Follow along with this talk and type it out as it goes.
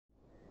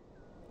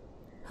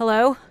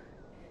Hello?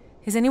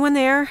 Is anyone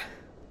there?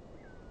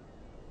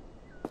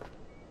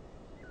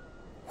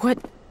 What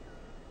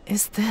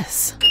is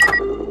this?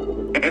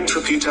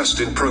 Entropy test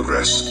in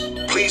progress.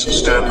 Please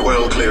stand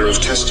well clear of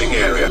testing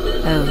area.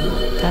 Oh,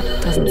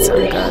 that doesn't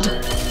sound good.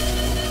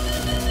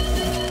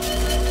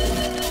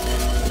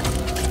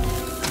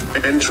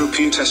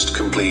 Entropy test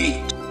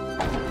complete.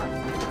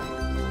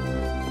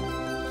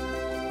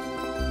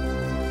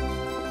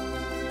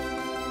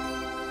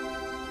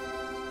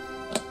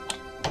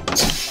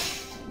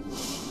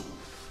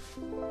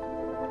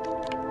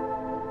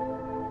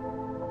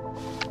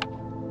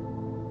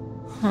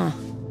 Huh.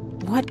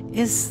 What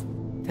is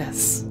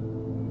this?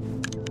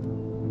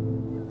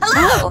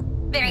 Hello!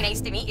 Very nice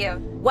to meet you.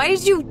 Why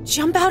did you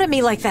jump out at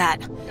me like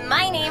that?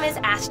 My name is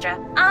Astra.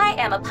 I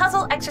am a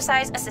puzzle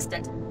exercise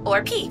assistant,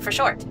 or P for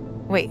short.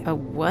 Wait, a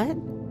what?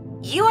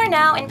 You are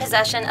now in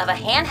possession of a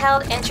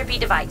handheld entropy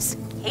device,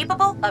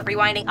 capable of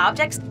rewinding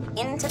objects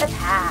into the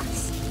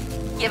past.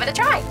 Give it a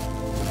try.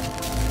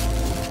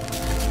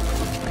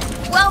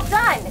 Well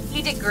done!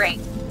 You did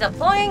great.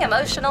 Deploying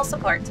emotional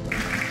support.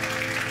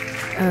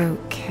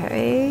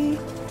 Okay.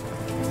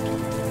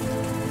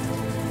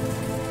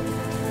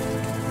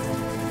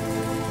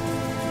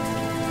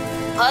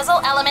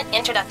 Puzzle element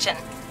introduction.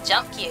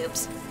 Jump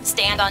cubes.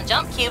 Stand on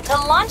jump cube to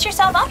launch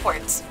yourself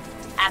upwards.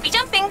 Happy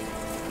jumping!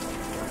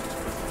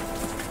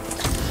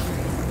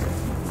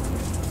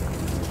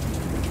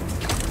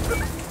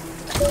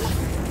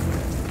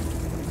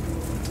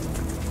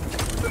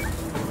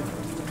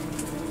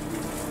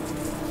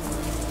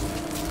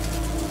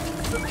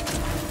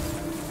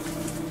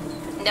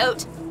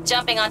 Note,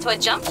 jumping onto a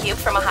jump cube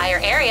from a higher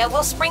area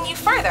will spring you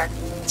further.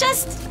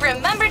 Just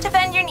remember to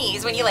bend your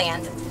knees when you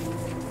land.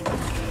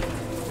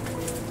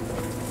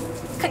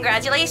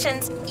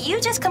 Congratulations,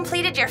 you just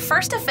completed your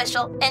first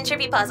official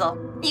entropy puzzle.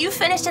 You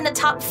finished in the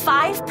top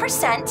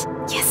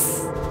 5%,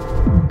 yes,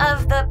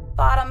 of the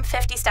bottom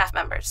 50 staff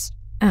members.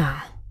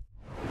 Oh.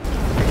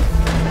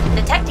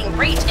 Detecting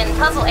breach in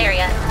puzzle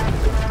area.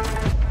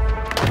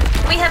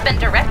 We have been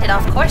directed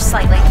off course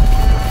slightly.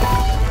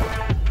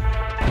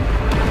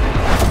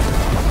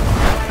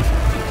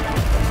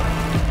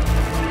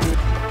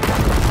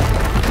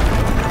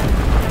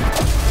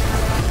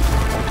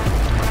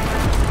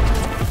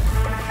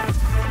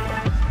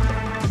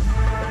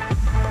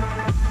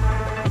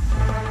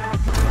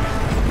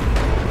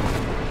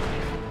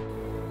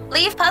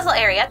 Leave puzzle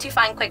area to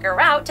find quicker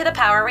route to the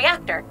power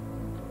reactor.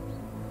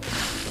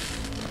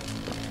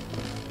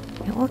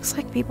 It looks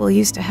like people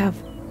used to have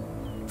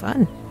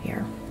fun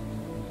here.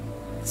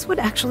 This would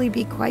actually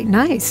be quite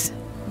nice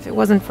if it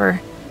wasn't for,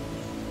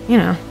 you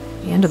know,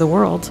 the end of the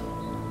world.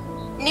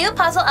 New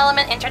puzzle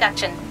element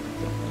introduction.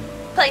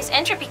 Place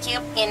entropy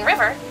cube in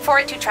river for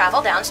it to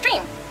travel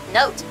downstream.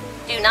 Note,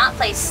 do not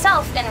place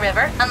self in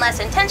river unless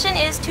intention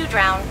is to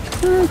drown.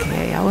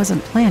 Okay, I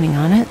wasn't planning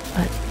on it,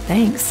 but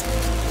thanks.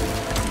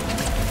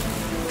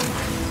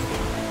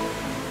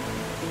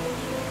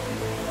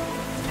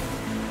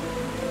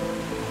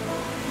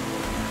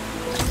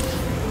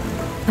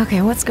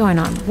 Okay, what's going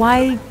on?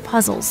 Why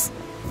puzzles?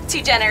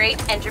 To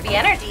generate entropy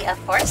energy, of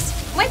course,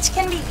 which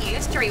can be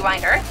used to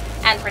rewind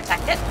Earth and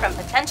protect it from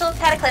potential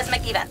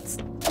cataclysmic events.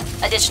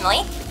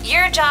 Additionally,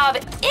 your job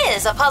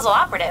is a puzzle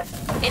operative.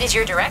 It is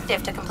your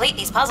directive to complete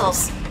these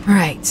puzzles.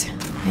 Right.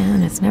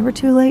 And it's never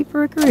too late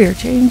for a career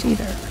change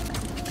either.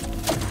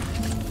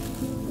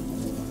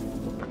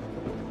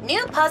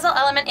 New puzzle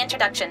element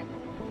introduction.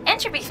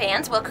 Entropy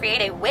fans will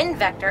create a wind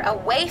vector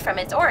away from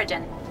its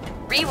origin.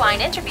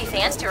 Rewind entropy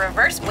fans to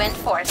reverse wind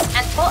force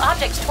and pull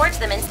objects towards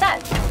them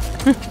instead.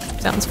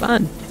 Sounds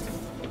fun.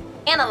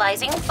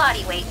 Analyzing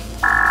body weight.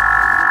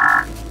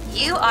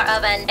 You are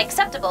of an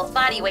acceptable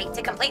body weight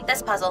to complete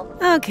this puzzle.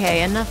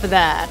 Okay, enough of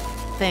that.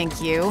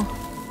 Thank you.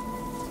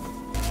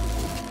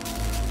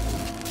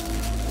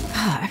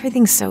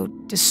 Everything's so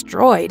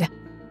destroyed.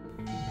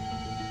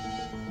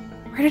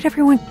 Where did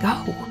everyone go?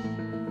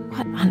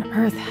 What on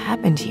earth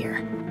happened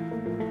here?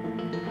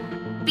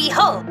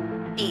 Behold,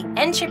 the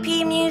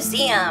Entropy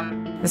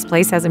Museum. This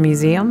place has a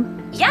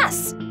museum?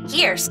 Yes!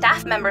 Here,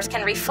 staff members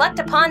can reflect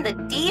upon the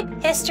deep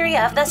history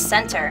of the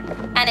center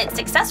and its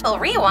successful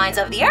rewinds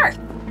of the Earth.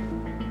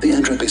 The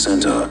Entropy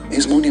Centre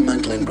is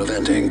monumental in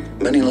preventing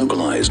many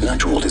localized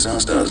natural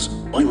disasters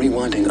by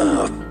rewinding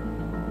Earth.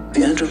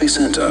 The Entropy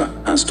Centre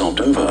has stopped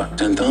over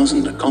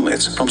 10,000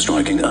 comets from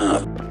striking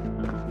Earth.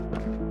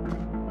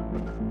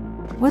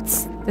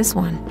 What's this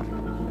one?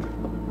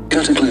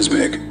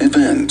 Cataclysmic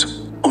event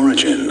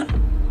origin.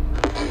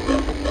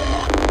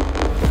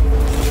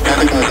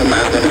 Cataclysm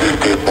has been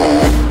affected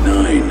all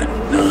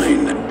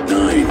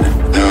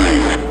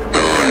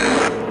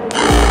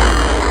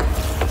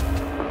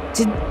 9999.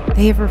 Did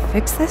they ever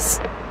fix this?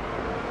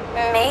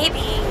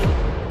 Maybe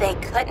they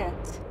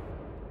couldn't.